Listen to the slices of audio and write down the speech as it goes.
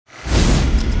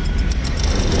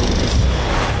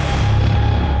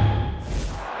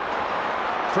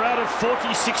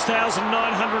46,978.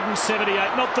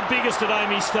 Not the biggest at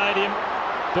AAMI Stadium,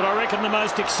 but I reckon the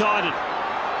most excited.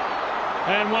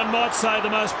 And one might say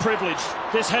the most privileged.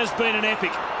 This has been an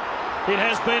epic. It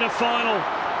has been a final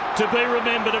to be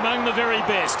remembered among the very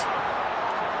best.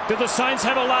 Do the Saints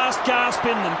have a last gasp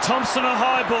in them? Thompson a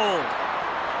high ball.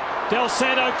 Del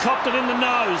Santo copped it in the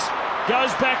nose.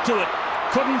 Goes back to it.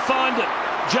 Couldn't find it.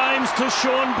 James to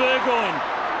Shaun Burgoyne.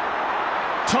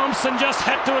 Thompson just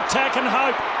had to attack and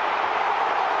hope.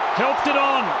 Helped it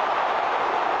on.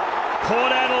 Port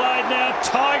Adelaide now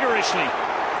tigerishly.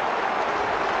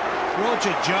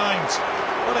 Roger James,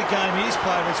 what a game he's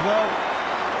played as well.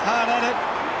 Hard at it,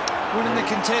 winning the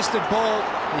contested ball.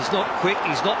 He's not quick,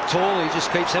 he's not tall, he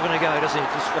just keeps having a go, doesn't he?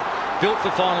 Just built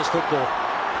for finals football.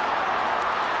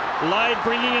 Lade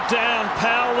bringing it down.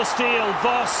 Powell the steal.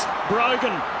 Voss,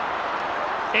 Brogan.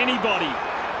 Anybody.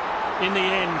 In the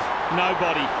end,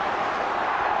 nobody.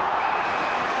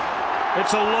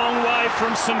 It's a long way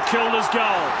from St Kilda's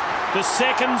goal. The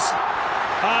seconds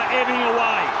are ebbing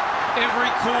away. Every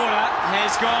quarter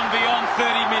has gone beyond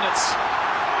 30 minutes.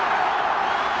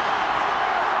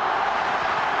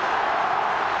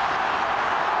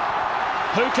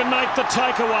 Who can make the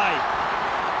takeaway?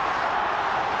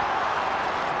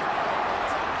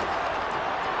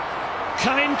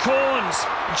 Kane Corns,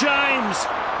 James,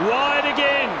 wide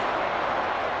again.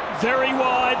 Very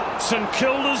wide, St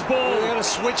Kilda's ball. They've got a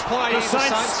switch play. The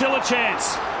Saints still a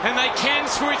chance. And they can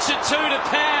switch it to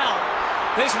Powell.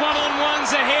 There's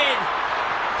one-on-ones ahead.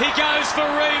 He goes for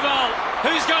Revolt,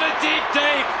 who's got to dig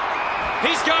deep.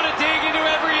 He's got to dig into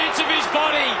every inch of his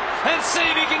body and see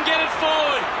if he can get it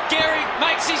forward. Gehrig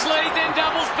makes his lead, then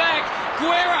doubles back.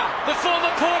 Guerra, the former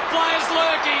Port player's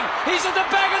lurking. He's at the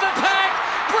back of the pack.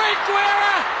 Brent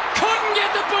Guerra couldn't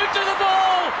get the boot to the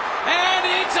ball. And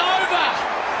it's over.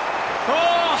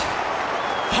 Oh,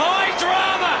 high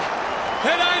drama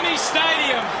at AAMI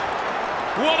Stadium.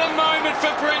 What a moment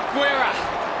for Brent Guerra.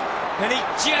 And he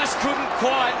just couldn't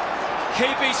quite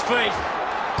keep his feet.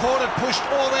 Port had pushed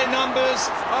all their numbers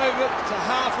over to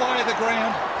halfway of the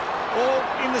ground, all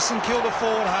in the St Kilda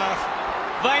forward half.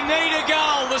 They need a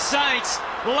goal, the Saints.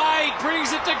 Lade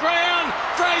brings it to ground.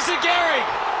 Fraser Gehrig.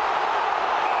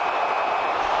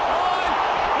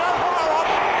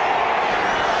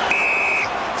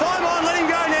 Time on, let him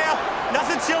go now.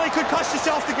 Nothing silly could cost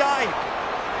yourself the game.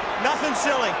 Nothing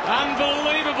silly.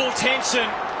 Unbelievable tension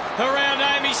around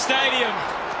AAMI Stadium.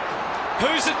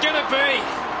 Who's it going to be?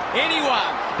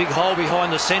 Anyone? Big hole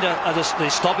behind the centre of the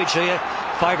stoppage here,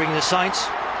 favouring the Saints.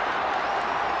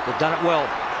 They've done it well.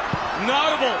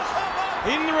 Noble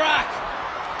in the ruck.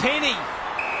 Penny.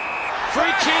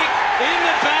 Free kick in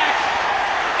the back.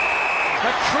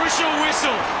 A crucial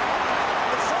whistle.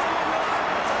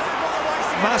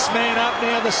 Must man up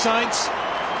now, the Saints.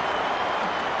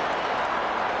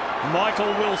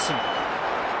 Michael Wilson.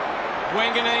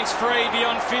 Wanganeen's free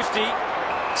beyond 50.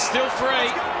 Still free.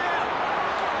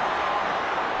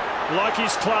 Like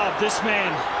his club, this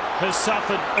man has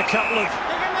suffered a couple of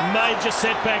major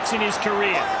setbacks in his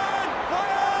career.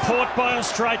 Port by a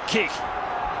straight kick.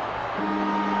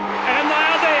 And they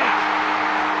are there.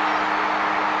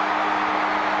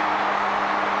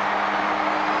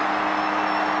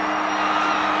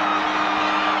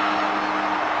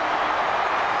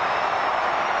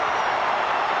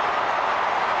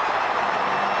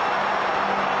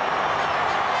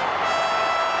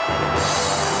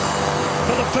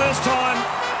 For the first time,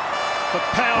 the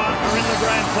Power are in the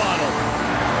grand final.